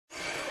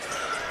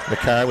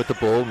McCarron with the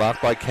ball,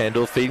 marked by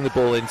Kendall, feeding the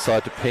ball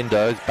inside to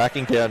Pinder,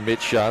 backing down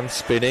Mitch Young,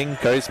 spinning,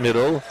 goes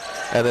middle,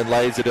 and then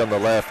lays it on the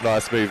left.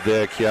 Nice move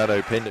there,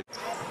 Keanu Pinder.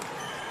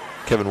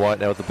 Kevin White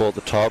now with the ball at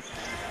the top.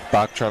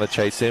 Buck trying to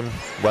chase him,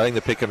 running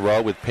the pick and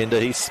roll with Pinder.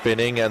 He's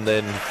spinning and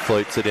then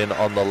floats it in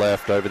on the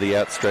left over the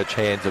outstretched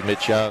hands of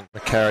Mitch Young.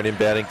 McCarron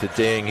inbounding to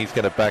Ding. He's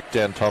going to back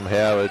down Tom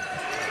Howard.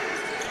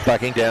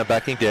 Backing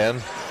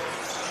down.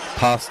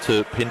 Pass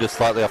to Pinder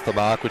slightly off the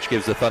mark, which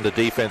gives the Thunder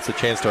defense a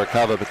chance to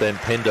recover, but then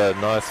Pinder,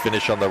 nice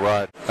finish on the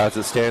right. As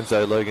it stands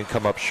though, Logan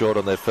come up short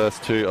on their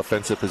first two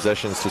offensive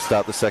possessions to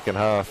start the second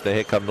half. Now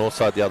here come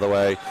Northside the other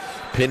way.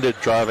 Pinder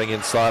driving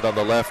inside on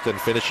the left and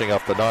finishing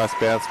off the nice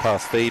bounce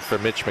pass feed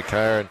from Mitch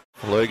McCarron.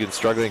 Logan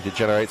struggling to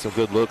generate some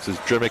good looks as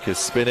Drimmick is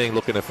spinning,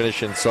 looking to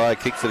finish inside,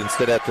 kicks it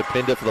instead out to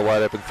Pinder for the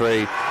wide open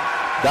three.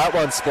 That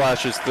one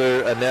splashes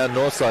through, and now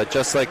Northside,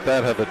 just like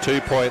that, have a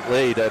 2-point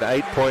lead, an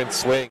 8-point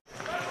swing.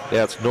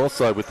 Now it's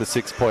Northside with the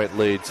 6-point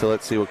lead, so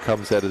let's see what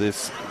comes out of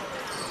this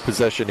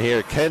possession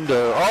here.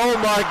 Kendo, oh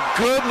my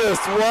goodness,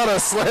 what a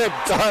slam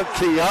dunk,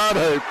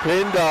 Keanu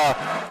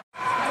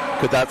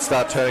Pinder. Could that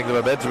start turning the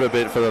momentum a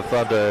bit for the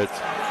Thunder?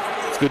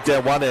 It's good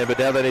down one end, but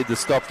now they need to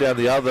stop down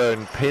the other,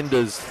 and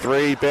Pinder's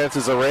three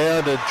bounces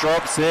around and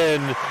drops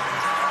in.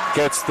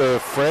 Gets the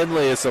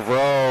friendliest of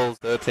rolls.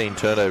 13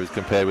 turnovers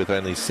compared with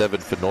only 7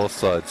 for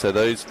Northside. So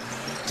those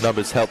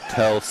numbers help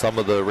tell some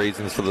of the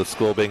reasons for the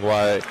score being the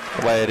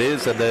way it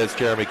is. And there's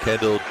Jeremy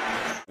Kendall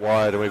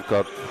wide, and we've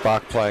got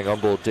Buck playing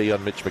on ball D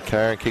on Mitch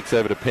McCarron. Kicks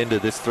over to Pinder.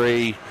 This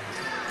three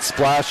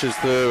splashes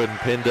through, and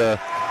Pinder,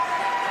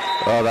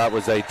 oh, that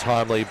was a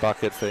timely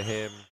bucket for him.